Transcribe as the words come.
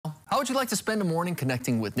would you like to spend a morning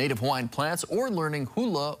connecting with Native Hawaiian plants or learning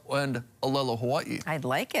hula and Ōlelo, Hawaii? I'd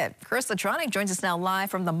like it. Chris Latronic joins us now live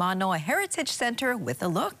from the Manoa Heritage Center with a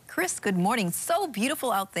look. Chris, good morning. So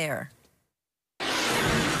beautiful out there.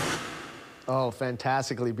 Oh,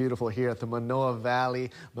 fantastically beautiful here at the Manoa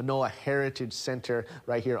Valley, Manoa Heritage Center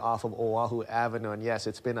right here off of Oahu Avenue. And yes,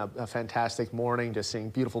 it's been a fantastic morning, just seeing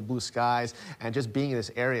beautiful blue skies and just being in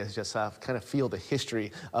this area, just kind of feel the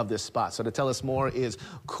history of this spot. So to tell us more is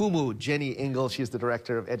Kumu Jenny Engel. She's the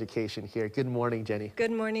Director of Education here. Good morning, Jenny.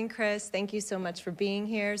 Good morning, Chris. Thank you so much for being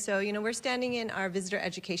here. So, we're standing in our Visitor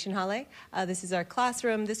Education Hale. This is our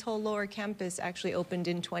classroom. This whole lower campus actually opened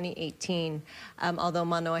in 2018, although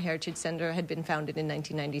Manoa Heritage Center had been founded in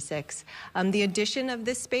 1996. The addition of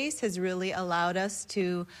this space has really allowed us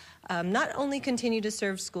to not only continue to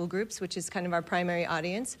serve school groups, which is kind of our primary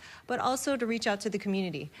audience, but also to reach out to the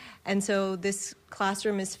community. And so this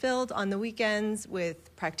classroom is filled on the weekends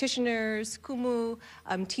with practitioners, kumu,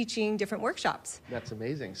 teaching different workshops. That's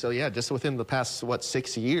amazing. So yeah, just within the past,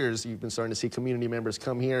 6 years, you've been starting to see community members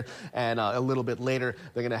come here, and a little bit later,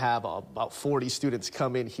 they're going to have about 40 students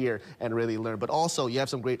come in here and really learn. But also, you have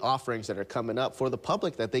some great offerings that are coming up for the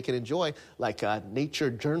public that they can enjoy, like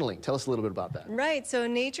nature journaling. Tell us a little bit about that. Right. So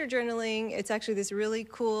nature journaling, it's actually this really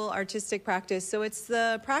cool artistic practice. So it's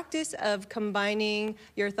the practice of combining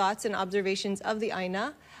your thoughts and observations of the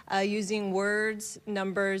aina using words,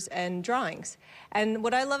 numbers, and drawings. And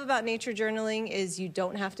what I love about nature journaling is you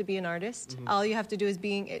don't have to be an artist. All you have to do is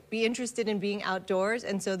be interested in being outdoors,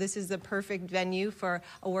 and so this is the perfect venue for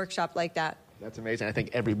a workshop like that. That's amazing. I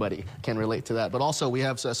think everybody can relate to that. But also, we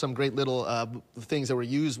have some great little things that were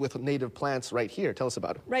used with native plants right here. Tell us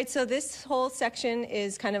about it. Right. So this whole section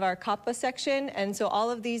is kind of our kapa section. And so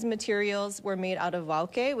all of these materials were made out of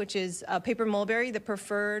wauke, which is paper mulberry, the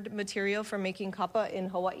preferred material for making kapa in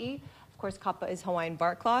Hawaii. Of course, kapa is Hawaiian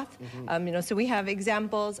bark cloth. So we have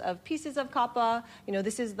examples of pieces of kapa.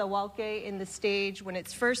 This is the wauke in the stage when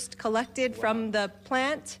it's first collected from the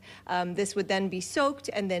plant. This would then be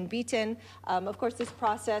soaked and then beaten. Of course, this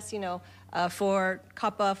process, for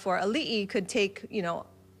kapa, for ali'i, could take,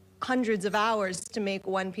 hundreds of hours to make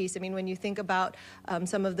one piece. I mean, when you think about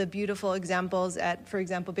some of the beautiful examples at, for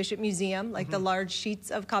example, Bishop Museum, like the large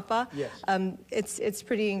sheets of kapa, yes. It's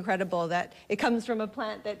pretty incredible that it comes from a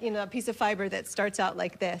plant that, a piece of fiber that starts out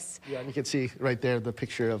like this. Yeah, and you can see right there the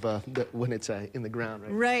picture of when it's in the ground,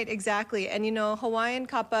 right? Right, exactly. And, Hawaiian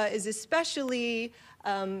kapa is especially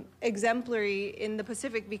exemplary in the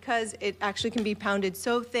Pacific because it actually can be pounded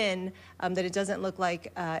so thin that it doesn't look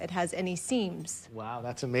like it has any seams. Wow,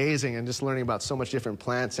 that's amazing. And just learning about so much different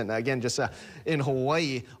plants. And again, just in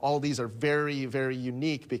Hawaii, all these are very, very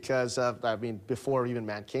unique because, before even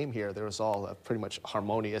man came here, there was all a pretty much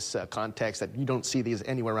harmonious context that you don't see these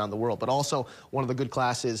anywhere around the world. But also, one of the good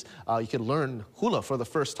classes, you can learn hula for the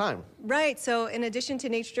first time. Right. So in addition to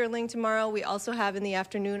nature journaling tomorrow, we also have in the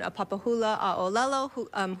afternoon a Papa Hula, Ōlelo,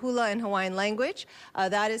 hula in Hawaiian language.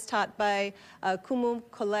 That is taught by Kumu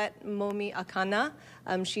Colette Momi Akana.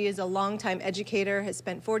 She is a longtime educator, has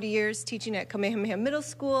spent 40 years teaching at Kamehameha Middle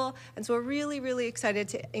School, and so we're really, really excited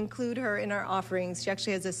to include her in our offerings. She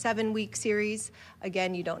actually has a 7-week series.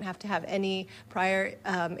 Again, you don't have to have any prior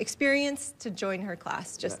experience to join her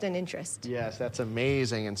class, just an interest. Yes, that's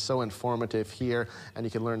amazing and so informative here, and you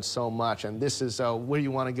can learn so much. And this is where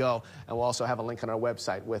you want to go, and we'll also have a link on our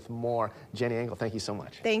website with more. Jenny Engel, thank you so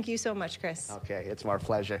much. Thank you so much, Chris. Okay, it's our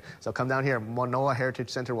pleasure. So come down here, Manoa Heritage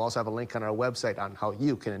Center. We'll also have a link on our website on how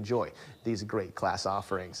you can enjoy these great class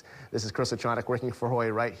offerings. This is Chris Latronic working for Hawaii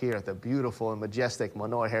right here at the beautiful and majestic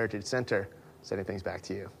Manoa Heritage Center. Sending things back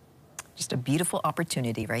to you. Just a beautiful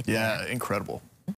opportunity right there. Yeah, incredible.